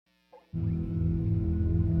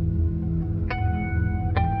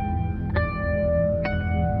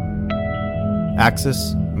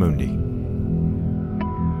Axis Mundi.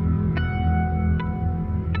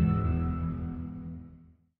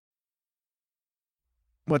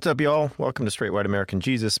 What's up, y'all? Welcome to Straight White American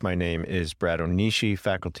Jesus. My name is Brad Onishi,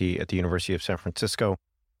 faculty at the University of San Francisco.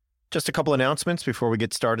 Just a couple announcements before we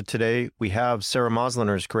get started today. We have Sarah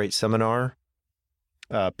Mosliner's great seminar,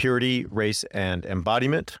 Purity, Race, and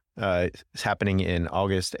Embodiment. It's happening in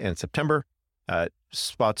August and September.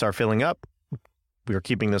 Spots are filling up. We are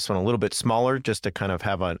keeping this one a little bit smaller just to kind of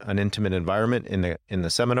have an intimate environment in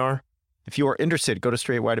the seminar. If you are interested, go to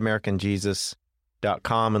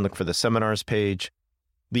straightwhiteamericanjesus.com and look for the seminars page.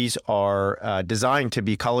 These are designed to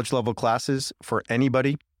be college-level classes for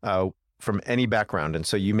anybody from any background. And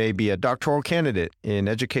so you may be a doctoral candidate in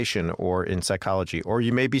education or in psychology, or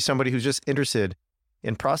you may be somebody who's just interested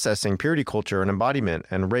in processing purity culture and embodiment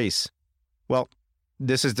and race. Well,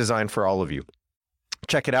 this is designed for all of you.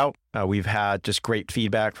 Check it out. We've had just great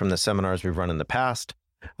feedback from the seminars we've run in the past.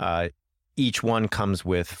 Each one comes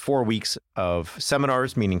with 4 weeks of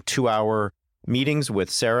seminars, meaning 2-hour meetings with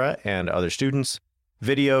Sarah and other students,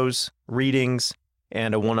 videos, readings,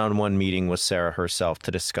 and a one-on-one meeting with Sarah herself to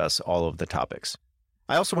discuss all of the topics.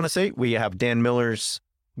 I also want to say we have Dan Miller's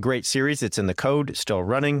great series. It's in the code, still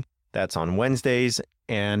running. That's on Wednesdays.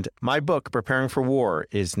 And my book, Preparing for War,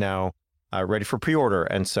 is now ready for pre-order.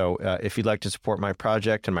 And so if you'd like to support my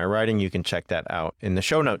project and my writing, you can check that out in the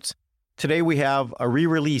show notes. Today, we have a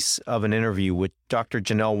re-release of an interview with Dr.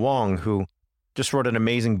 Janelle Wong, who just wrote an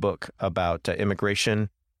amazing book about immigration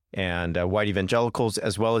and white evangelicals,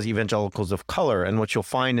 as well as evangelicals of color. And what you'll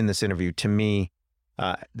find in this interview, to me,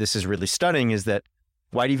 this is really stunning, is that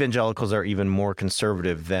white evangelicals are even more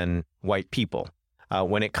conservative than white people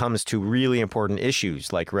when it comes to really important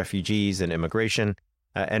issues like refugees and immigration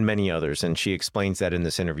and many others. And she explains that in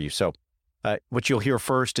this interview. So what you'll hear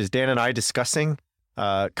first is Dan and I discussing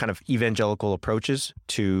kind of evangelical approaches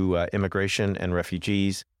to immigration and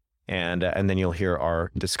refugees. And then you'll hear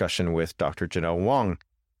our discussion with Dr. Janelle Wong.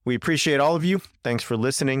 We appreciate all of you. Thanks for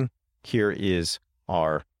listening. Here is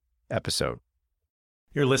our episode.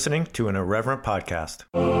 You're listening to an Irreverent podcast.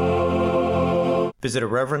 Visit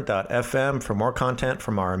irreverent.fm for more content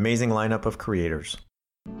from our amazing lineup of creators.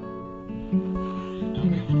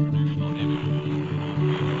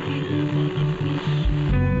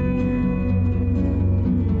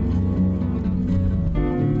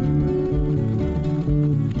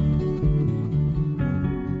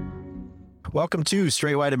 Welcome to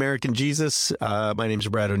Straight White American Jesus. My name is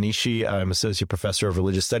Brad Onishi. I'm Associate Professor of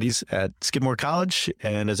Religious Studies at Skidmore College.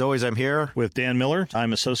 And as always, I'm here with Dan Miller.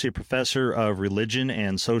 I'm Associate Professor of Religion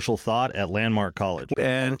and Social Thought at Landmark College.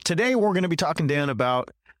 And today we're going to be talking, Dan,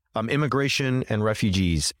 about immigration and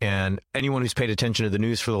refugees. And anyone who's paid attention to the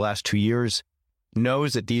news for the last 2 years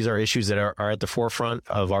knows that these are issues that are at the forefront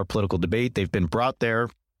of our political debate. They've been brought there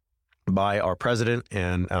by our president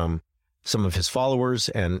and some of his followers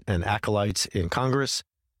and acolytes in Congress.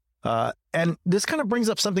 And this kind of brings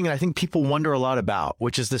up something that I think people wonder a lot about,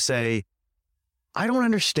 which is to say, I don't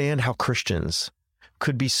understand how Christians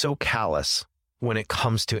could be so callous when it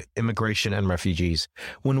comes to immigration and refugees.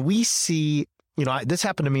 When we see, this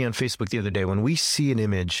happened to me on Facebook the other day, when we see an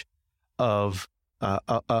image of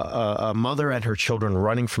a mother and her children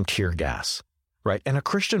running from tear gas, right? And a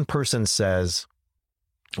Christian person says,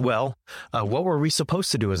 well, what were we supposed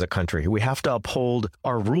to do as a country? We have to uphold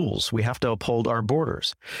our rules. We have to uphold our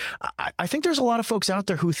borders. I think there's a lot of folks out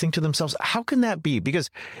there who think to themselves, how can that be? Because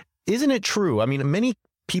isn't it true? I mean, many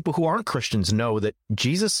people who aren't Christians know that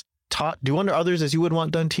Jesus taught, do unto others as you would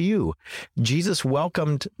want done to you. Jesus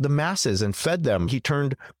welcomed the masses and fed them. He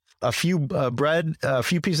turned a few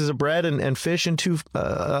pieces of bread and fish into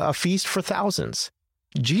a feast for thousands.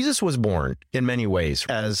 Jesus was born in many ways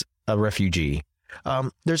as a refugee.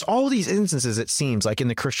 There's all these instances, it seems like, in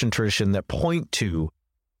the Christian tradition that point to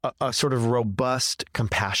a sort of robust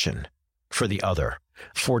compassion for the other,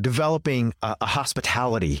 for developing a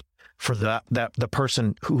hospitality for the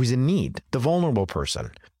person who's in need, the vulnerable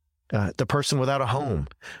person, the person without a home,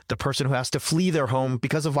 the person who has to flee their home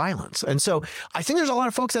because of violence. And so I think there's a lot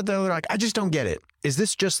of folks out there that are like, I just don't get it. Is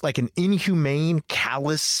this just like an inhumane,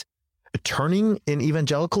 callous turning in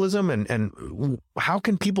evangelicalism? And how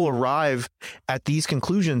can people arrive at these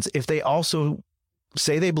conclusions if they also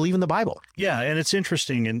say they believe in the Bible? Yeah, and it's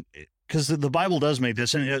interesting, and because the Bible does make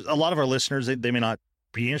this, and a lot of our listeners, they may not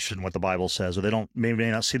be interested in what the Bible says, or they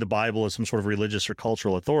may not see the Bible as some sort of religious or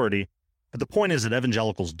cultural authority. But the point is that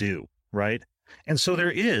evangelicals do, right? And so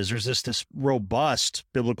there's this robust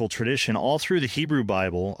biblical tradition all through the Hebrew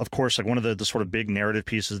Bible. Of course, like one of the sort of big narrative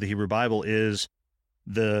pieces of the Hebrew Bible is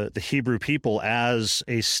the Hebrew people as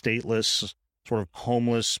a stateless, sort of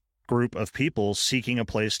homeless group of people seeking a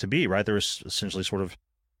place to be, right? They're essentially sort of,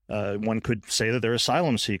 one could say that they're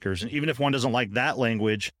asylum seekers. And even if one doesn't like that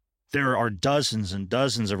language, there are dozens and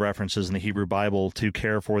dozens of references in the Hebrew Bible to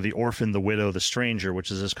care for the orphan, the widow, the stranger,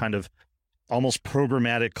 which is this kind of almost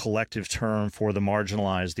programmatic collective term for the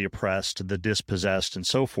marginalized, the oppressed, the dispossessed, and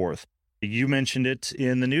so forth. You mentioned it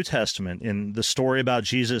in the New Testament, in the story about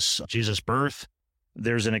Jesus' birth.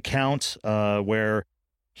 There's an account where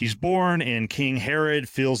he's born and King Herod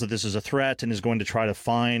feels that this is a threat and is going to try to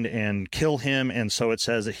find and kill him. And so it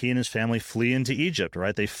says that he and his family flee into Egypt,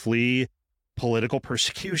 right? They flee political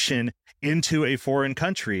persecution into a foreign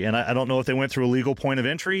country. And I don't know if they went through a legal point of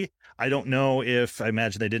entry. I don't know if, I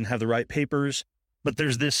imagine they didn't have the right papers, but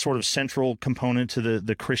there's this sort of central component to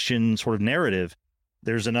the Christian sort of narrative.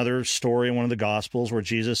 There's another story in one of the Gospels where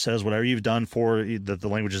Jesus says, whatever you've done for the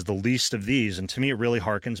language is the least of these. And to me, it really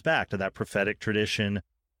harkens back to that prophetic tradition,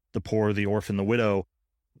 the poor, the orphan, the widow,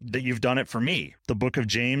 that you've done it for me. The book of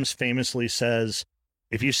James famously says,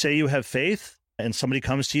 if you say you have faith and somebody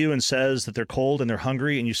comes to you and says that they're cold and they're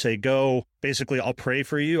hungry and you say, go, basically, I'll pray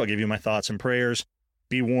for you. I'll give you my thoughts and prayers,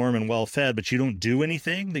 be warm and well fed, but you don't do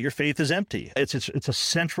anything, that your faith is empty. It's a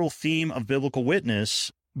central theme of biblical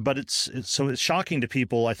witness. But it's shocking to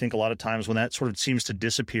people, I think, a lot of times when that sort of seems to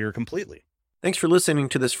disappear completely. Thanks for listening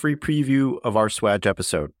to this free preview of our Swag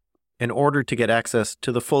episode. In order to get access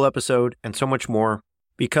to the full episode and so much more,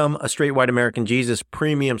 become a Straight White American Jesus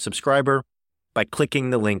premium subscriber by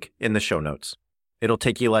clicking the link in the show notes. It'll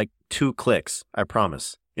take you like 2 clicks, I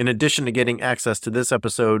promise. In addition to getting access to this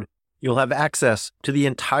episode, you'll have access to the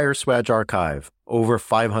entire Swag archive, over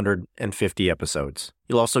 550 episodes.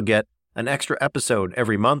 You'll also get an extra episode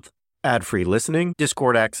every month, ad-free listening,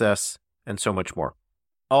 Discord access, and so much more.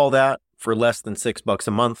 All that for less than $6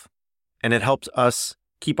 a month, and it helps us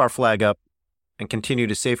keep our flag up and continue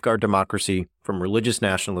to safeguard democracy from religious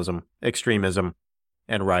nationalism, extremism,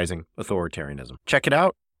 and rising authoritarianism. Check it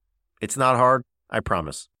out. It's not hard, I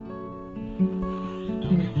promise.